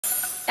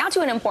Now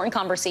to an important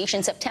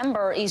conversation.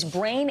 September is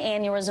Brain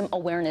Aneurysm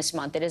Awareness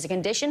Month. It is a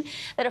condition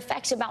that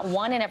affects about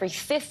 1 in every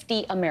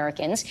 50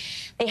 Americans.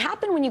 They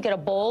happen when you get a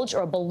bulge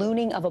or a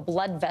ballooning of a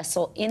blood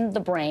vessel in the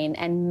brain,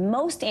 and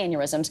most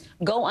aneurysms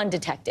go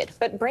undetected.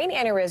 But brain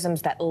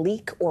aneurysms that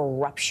leak or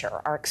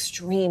rupture are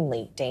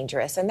extremely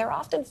dangerous, and they're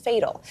often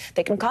fatal.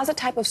 They can cause a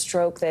type of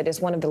stroke that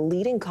is one of the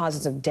leading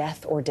causes of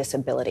death or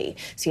disability.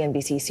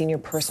 CNBC senior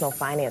personal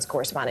finance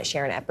correspondent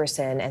Sharon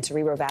Epperson and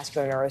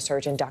cerebrovascular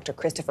neurosurgeon Dr.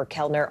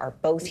 Kellner are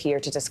both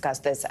here to discuss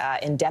this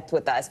in depth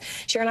with us.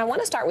 Sharon, I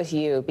want to start with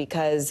you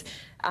because,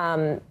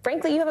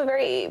 frankly, you have a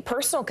very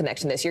personal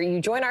connection to this. You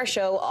join our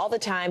show all the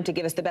time to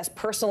give us the best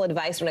personal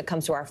advice when it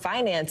comes to our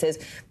finances.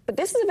 But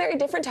this is a very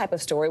different type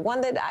of story, one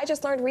that I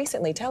just learned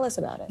recently. Tell us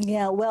about it.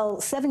 Yeah, well,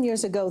 7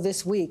 years ago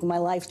this week, my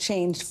life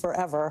changed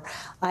forever.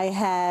 I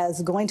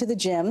was going to the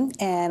gym,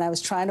 and I was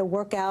trying to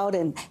work out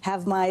and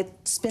have my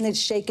spinach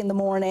shake in the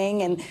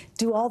morning and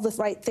do all the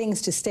right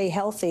things to stay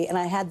healthy. And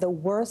I had the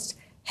worst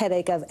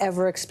headache I've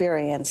ever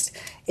experienced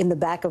in the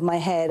back of my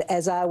head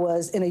as I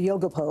was in a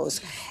yoga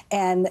pose.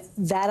 And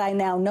that I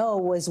now know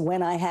was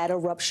when I had a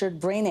ruptured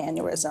brain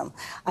aneurysm.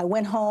 I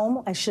went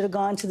home. I should have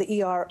gone to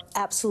the ER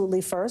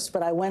absolutely first,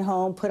 but I went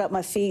home, put up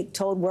my feet,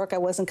 told work I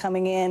wasn't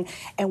coming in,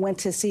 and went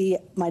to see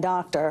my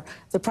doctor.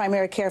 The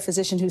primary care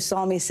physician who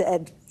saw me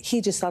said he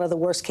just thought of the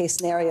worst case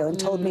scenario and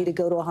told me to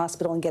go to a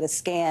hospital and get a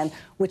scan,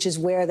 which is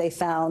where they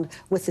found,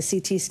 with the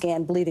CT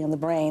scan, bleeding on the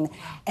brain.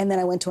 And then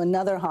I went to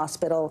another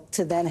hospital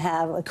to then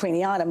have a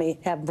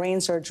craniotomy, have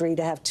brain surgery,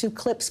 to have 2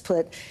 clips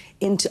put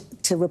into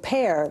to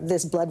repair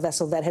this blood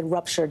vessel that had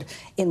ruptured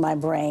in my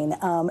brain.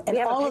 And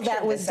all of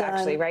that was done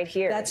actually right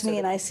here. That's me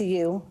in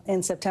ICU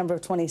in September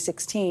of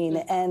 2016,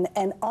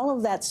 and all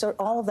of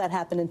that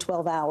happened in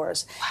 12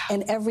 hours. Wow.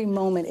 And every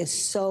moment is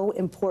so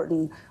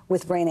important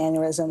with brain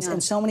aneurysms,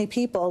 and so many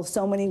people,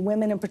 so many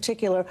women in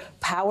particular,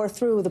 power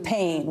through the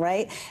pain,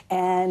 right?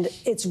 And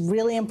it's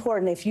really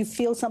important. If you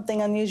feel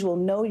something unusual,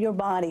 know your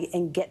body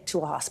and get to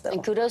a hospital.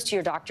 And kudos to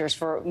your doctors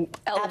for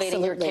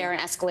elevating your care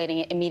and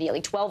escalating it immediately.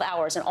 12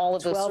 hours and all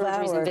of those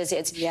surgeries and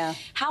visits. Yeah.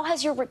 How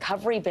has your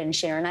recovery been,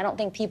 Sharon? I don't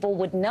think people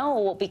would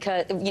know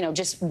because, you know,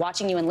 just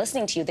watching you and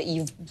listening to you, that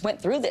you went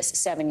through this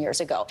 7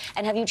 years ago.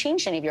 And have you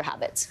changed any of your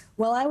habits?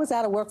 Well, I was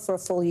out of work for a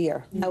full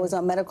year. I was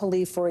on medical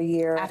leave for a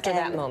year. After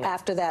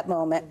that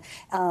moment.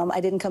 I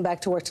didn't come back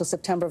to work till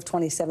September of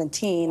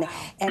 2017.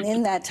 And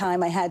in that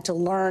time, I had to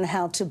learn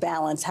how to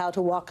balance, how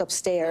to walk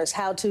upstairs,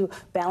 how to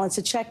balance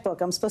a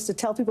checkbook. I'm supposed to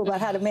tell people about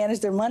how to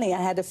manage their money.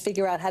 I had to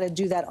figure out how to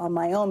do that on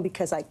my own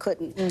because I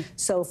couldn't.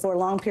 So for a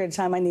long period of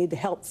time, I needed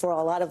help for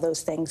a lot of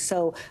those things.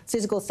 So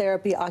physical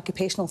therapy,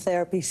 occupational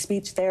therapy,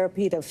 speech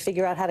therapy to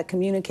figure out how to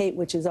communicate,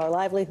 which is our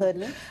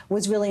livelihood,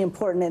 was really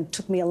important, and it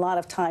took me a lot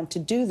of time to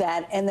do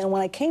that. And then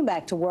when I came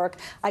back to work,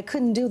 I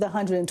couldn't do the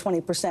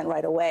 120%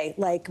 right away,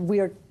 like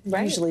we're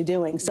usually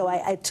doing. So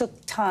I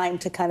took time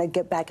to kind of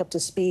get back up to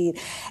speed.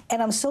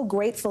 And I'm so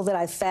grateful that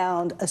I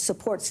found a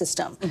support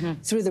system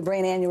through the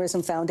Brain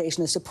Aneurysm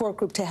Foundation, a support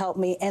group to help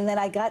me. And then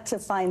I got to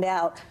find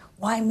out,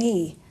 why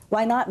me?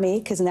 Why not me?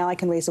 Because now I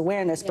can raise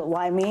awareness, but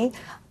why me?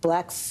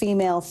 Black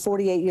female,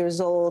 48 years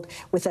old,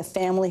 with a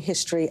family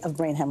history of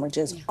brain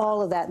hemorrhages.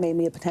 All of that made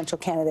me a potential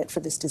candidate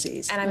for this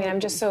disease. And I mean, I'm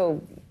just so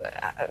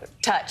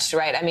touched,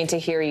 right? I mean, to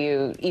hear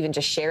you even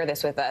just share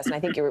this with us. And I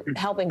think you're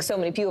helping so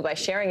many people by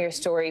sharing your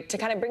story. To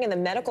kind of bring in the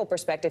medical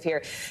perspective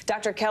here,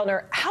 Dr.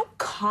 Kellner, how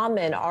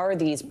common are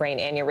these brain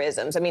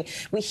aneurysms? I mean,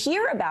 we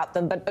hear about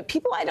them, but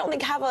people, I don't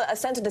think, have a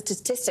sense of the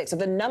statistics, of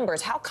the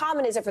numbers. How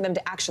common is it for them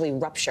to actually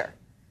rupture?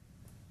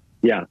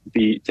 Yeah,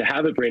 to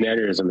have a brain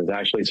aneurysm is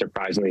actually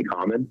surprisingly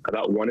common.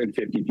 About 1 in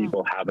 50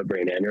 people have a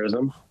brain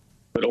aneurysm,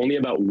 but only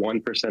about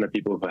 1% of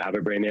people who have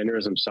a brain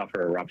aneurysm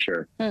suffer a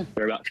rupture. There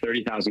are about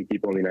 30,000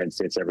 people in the United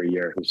States every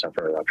year who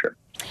suffer a rupture.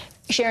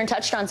 Sharon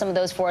touched on some of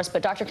those for us,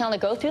 but Dr. Kellner,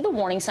 go through the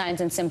warning signs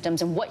and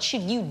symptoms, and what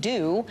should you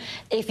do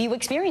if you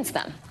experience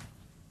them?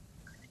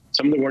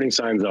 Some of the warning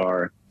signs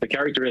are, the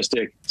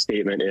characteristic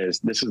statement is,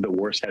 this is the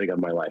worst headache of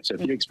my life. So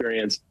if you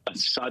experience a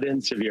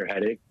sudden severe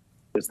headache,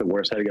 it's the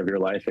worst headache of your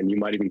life, and you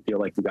might even feel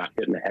like you got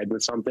hit in the head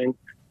with something,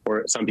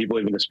 or some people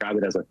even describe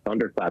it as a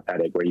thunderclap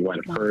headache, where you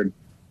might have heard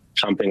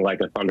something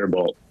like a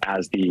thunderbolt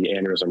as the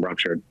aneurysm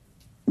ruptured.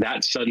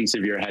 That sudden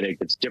severe headache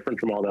that's different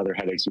from all the other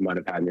headaches you might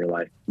have had in your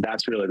life,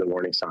 that's really the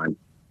warning sign.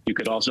 You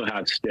could also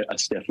have a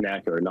stiff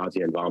neck or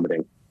nausea and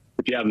vomiting.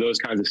 If you have those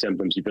kinds of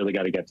symptoms, you've really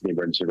got to get to the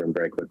emergency room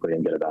very quickly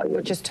and get evaluated.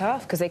 Which is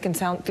tough, because they can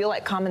feel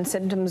like common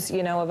symptoms,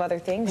 you know, of other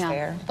things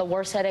there. The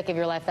worst headache of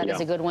your life, that is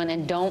a good one.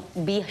 And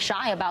don't be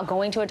shy about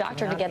going to a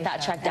doctor to get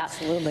that checked out.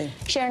 Absolutely.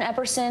 Sharon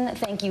Epperson,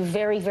 thank you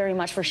very, very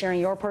much for sharing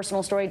your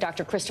personal story.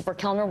 Dr.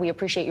 Kellner, we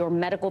appreciate your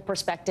medical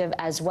perspective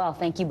as well.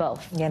 Thank you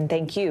both. And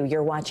thank you.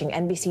 You're watching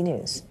NBC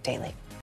News Daily.